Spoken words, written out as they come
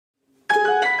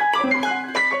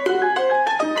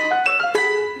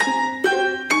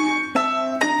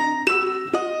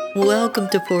Welcome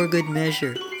to For Good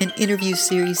Measure, an interview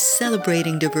series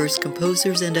celebrating diverse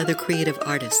composers and other creative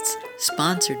artists,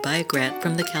 sponsored by a grant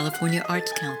from the California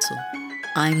Arts Council.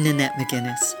 I'm Nanette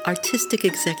McGinnis, Artistic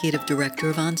Executive Director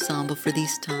of Ensemble for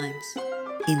These Times.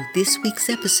 In this week's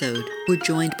episode, we're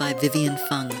joined by Vivian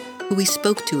Fung, who we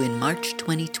spoke to in March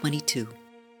 2022.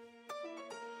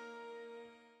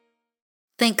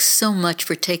 Thanks so much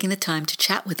for taking the time to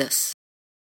chat with us.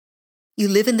 You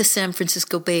live in the San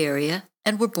Francisco Bay Area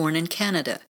and were born in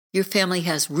Canada. Your family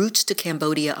has roots to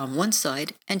Cambodia on one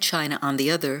side and China on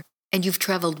the other, and you've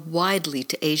traveled widely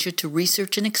to Asia to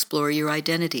research and explore your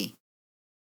identity.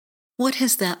 What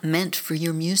has that meant for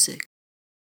your music?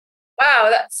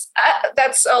 Wow,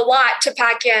 that's a lot to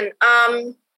pack in.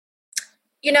 I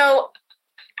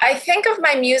think of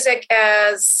my music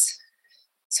as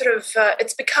sort of,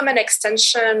 it's become an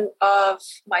extension of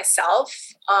myself,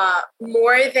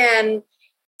 more than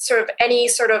sort of any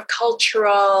sort of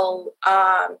cultural,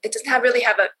 it doesn't really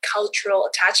have a cultural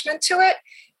attachment to it.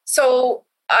 So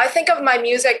I think of my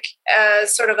music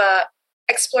as sort of a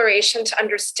exploration to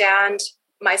understand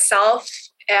myself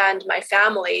and my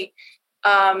family.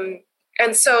 And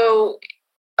so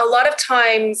a lot of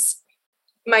times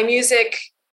my music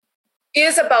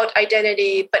is about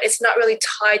identity, but it's not really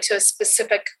tied to a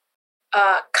specific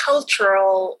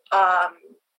cultural,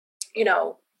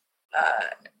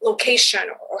 location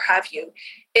or have you.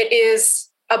 It is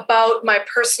about my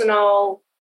personal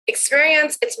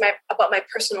experience. It's about my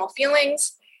personal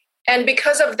feelings. And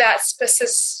because of that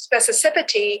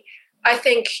specificity, I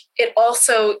think it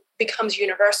also becomes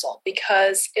universal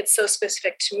because it's so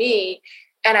specific to me.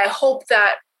 And I hope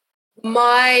that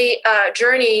my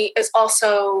journey is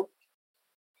also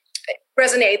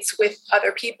resonates with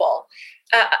other people.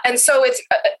 And so it's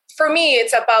for me,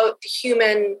 it's about the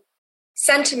human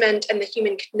sentiment and the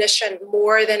human condition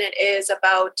more than it is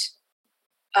about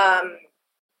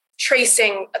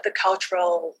tracing the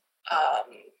cultural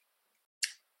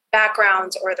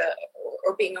backgrounds or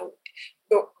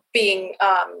being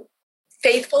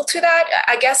faithful to that.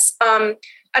 I guess I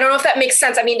don't know if that makes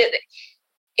sense. I mean,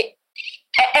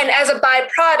 and as a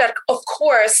byproduct, of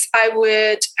course, I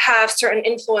would have certain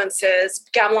influences.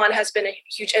 Gamelan has been a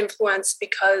huge influence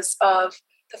because of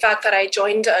the fact that I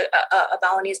joined a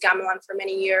Balinese gamelan for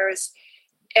many years,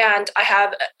 and I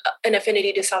have an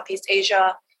affinity to Southeast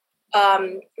Asia.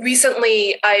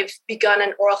 Recently, I've begun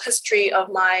an oral history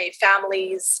of my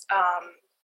family's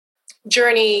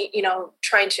journey,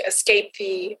 trying to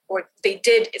they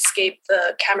did escape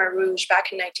the Khmer Rouge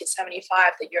back in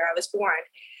 1975, the year I was born.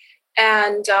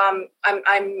 And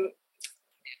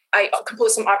I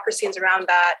composed some opera scenes around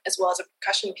that as well as a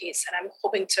percussion piece, and I'm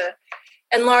hoping to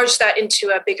enlarge that into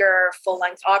a bigger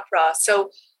full-length opera.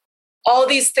 So all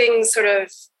these things sort of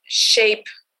shape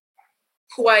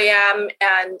who I am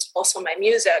and also my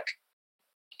music.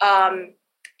 And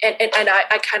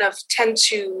I kind of tend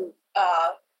to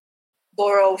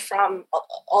borrow from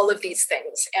all of these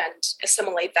things and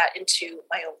assimilate that into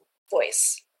my own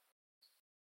voice.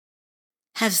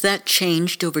 Has that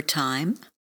changed over time?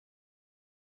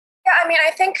 Yeah, I mean,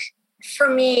 I think for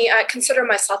me, I consider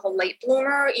myself a late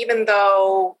bloomer, even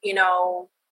though,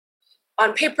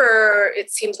 on paper,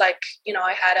 it seems like,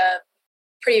 I had a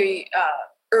pretty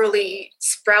early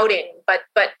sprouting, but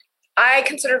I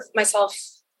consider myself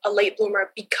a late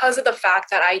bloomer because of the fact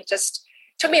that it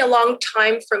took me a long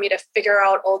time for me to figure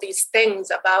out all these things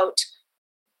about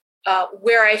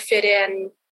where I fit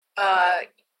in,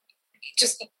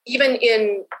 just even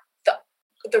in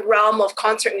the realm of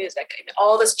concert music.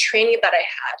 All this training that I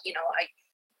had, I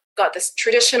got this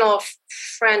traditional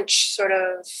French sort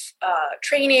of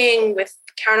training with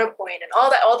counterpoint and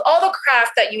all that, all the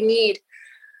craft that you need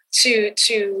to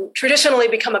traditionally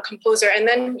become a composer. And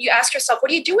then you ask yourself, what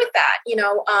do you do with that?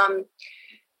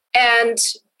 And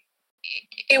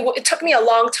it took me a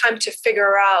long time to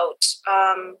figure out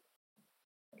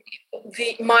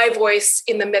my voice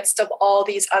in the midst of all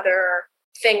these other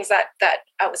things that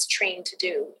I was trained to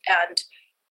do. And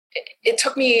it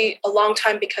took me a long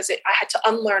time because I had to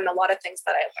unlearn a lot of things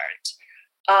that I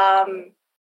learned.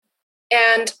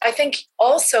 And I think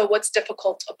also what's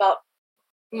difficult about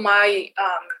my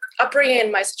upbringing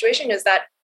and my situation is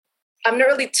that I'm not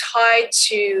really tied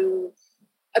to,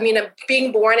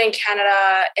 being born in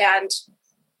Canada and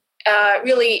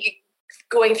really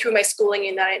going through my schooling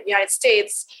in the United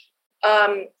States,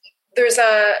 there's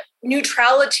a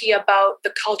neutrality about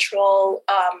the cultural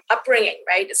upbringing,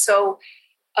 right? So,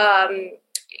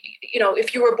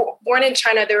 if you were born in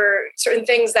China, there are certain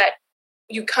things that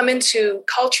you come into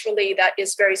culturally that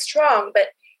is very strong.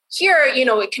 But here,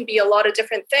 it can be a lot of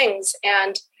different things.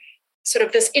 And sort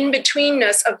of this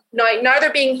in-betweenness of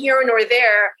neither being here nor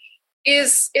there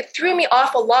it threw me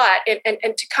off a lot.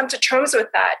 And to come to terms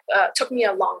with that took me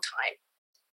a long time.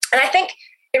 And I think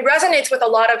it resonates with a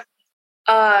lot of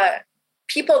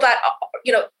people that,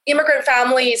 immigrant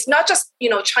families, not just,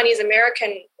 Chinese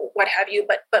American, what have you,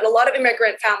 but a lot of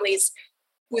immigrant families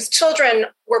whose children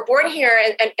were born here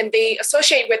and they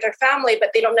associate with their family,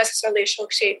 but they don't necessarily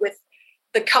associate with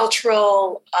the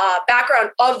cultural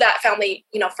background of that family,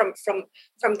 from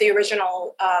the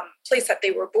original place that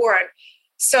they were born.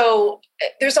 So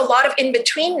there's a lot of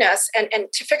in-betweenness, and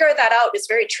to figure that out is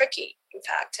very tricky, in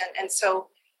fact. And so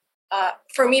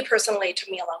for me personally, it took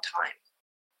me a long time.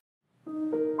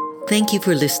 Thank you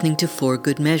for listening to For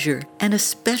Good Measure, and a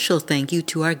special thank you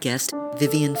to our guest,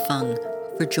 Vivian Fung,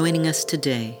 for joining us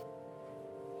today.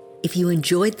 If you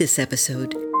enjoyed this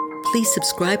episode, please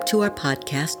subscribe to our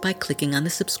podcast by clicking on the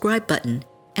subscribe button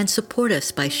and support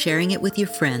us by sharing it with your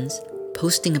friends,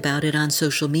 posting about it on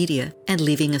social media, and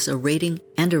leaving us a rating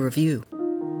and a review.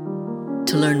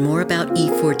 To learn more about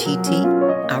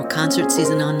E4TT, our concert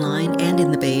season online and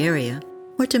in the Bay Area,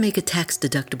 or to make a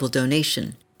tax-deductible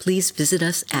donation, please visit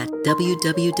us at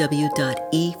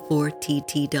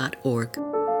www.e4tt.org.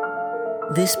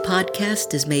 This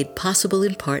podcast is made possible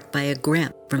in part by a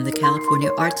grant from the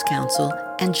California Arts Council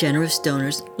and generous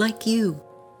donors like you.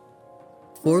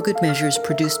 For Good Measure is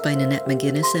produced by Nanette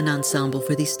McGuinness and Ensemble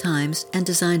for These Times and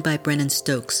designed by Brennan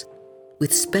Stokes,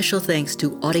 with special thanks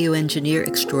to audio engineer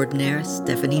extraordinaire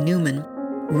Stephanie Newman.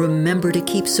 Remember to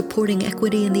keep supporting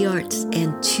equity in the arts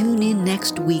and tune in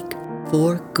next week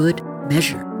for Good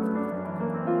Measure.